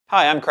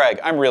Hi, I'm Craig.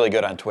 I'm really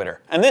good on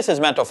Twitter. And this is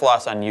Mental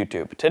Floss on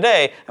YouTube.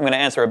 Today, I'm going to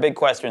answer a big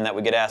question that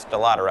we get asked a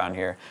lot around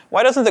here.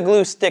 Why doesn't the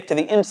glue stick to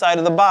the inside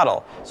of the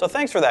bottle? So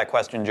thanks for that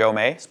question, Joe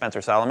May, Spencer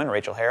Solomon,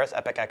 Rachel Harris,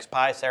 Epic X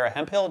Pie, Sarah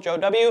Hemphill, Joe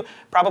W.,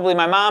 probably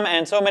my mom,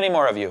 and so many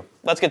more of you.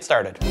 Let's get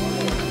started.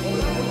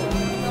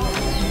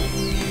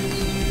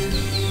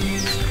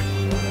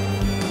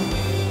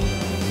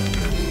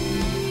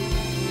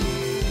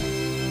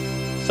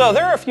 So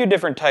there are a few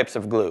different types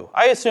of glue.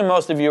 I assume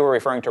most of you are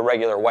referring to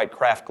regular white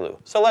craft glue,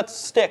 so let's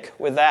stick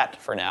with that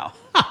for now.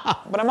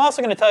 But I'm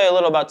also going to tell you a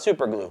little about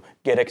super glue.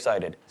 Get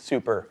excited.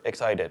 Super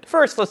excited.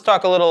 First, let's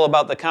talk a little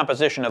about the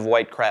composition of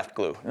white craft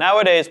glue.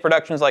 Nowadays,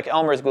 productions like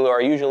Elmer's glue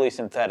are usually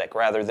synthetic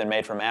rather than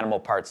made from animal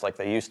parts like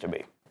they used to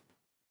be.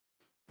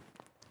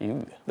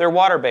 They're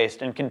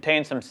water-based and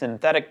contain some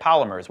synthetic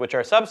polymers, which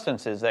are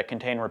substances that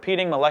contain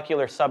repeating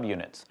molecular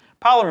subunits.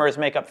 Polymers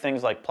make up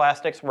things like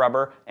plastics,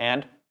 rubber,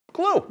 and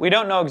glue. We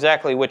don't know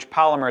exactly which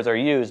polymers are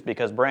used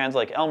because brands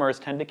like Elmer's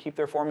tend to keep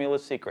their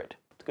formulas secret.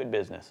 It's good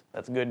business.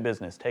 That's good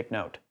business. Take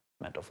note.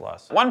 Mental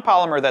floss. One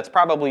polymer that's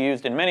probably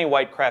used in many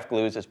white craft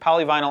glues is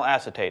polyvinyl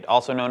acetate,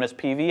 also known as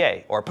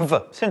PVA, or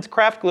PV. Since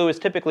craft glue is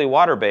typically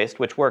water-based,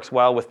 which works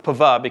well with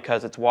PV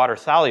because it's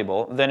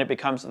water-soluble, then it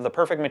becomes the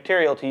perfect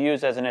material to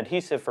use as an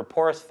adhesive for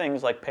porous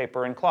things like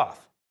paper and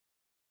cloth.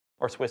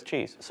 Or Swiss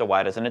cheese. So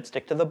why doesn't it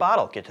stick to the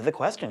bottle? Get to the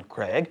question,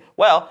 Craig.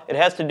 Well, it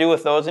has to do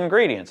with those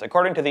ingredients.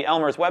 According to the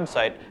Elmer's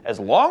website, as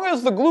long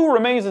as the glue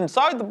remains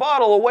inside the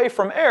bottle away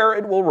from air,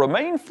 it will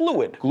remain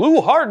fluid.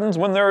 Glue hardens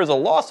when there is a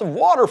loss of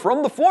water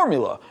from the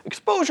formula.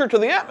 Exposure to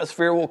the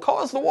atmosphere will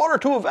cause the water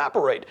to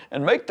evaporate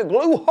and make the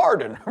glue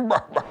harden.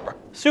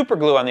 Super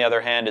glue, on the other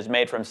hand, is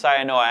made from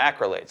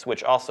cyanoacrylates,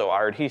 which also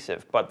are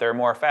adhesive, but they're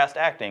more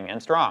fast-acting and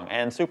strong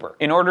and super.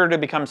 In order to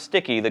become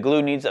sticky, the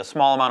glue needs a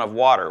small amount of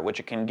water, which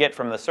it can get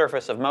from the surface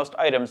of most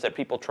items that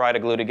people try to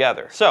glue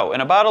together. So, in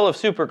a bottle of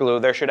super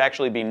glue, there should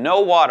actually be no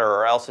water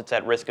or else it's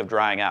at risk of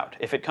drying out.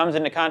 If it comes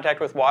into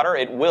contact with water,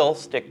 it will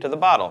stick to the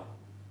bottle.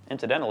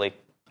 Incidentally,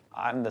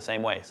 I'm the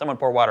same way. Someone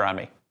pour water on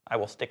me. I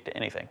will stick to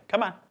anything.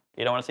 Come on.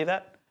 You don't want to see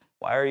that?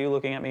 Why are you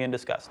looking at me in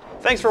disgust?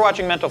 Thanks for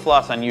watching Mental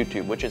Floss on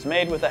YouTube, which is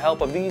made with the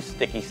help of these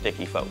sticky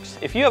folks.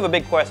 If you have a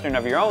big question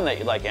of your own that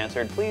you'd like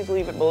answered, please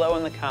leave it below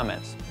in the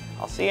comments.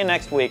 I'll see you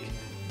next week.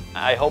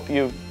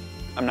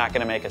 I'm not going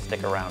to make a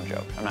stick around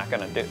joke. I'm not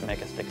going to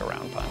make a stick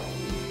around pun.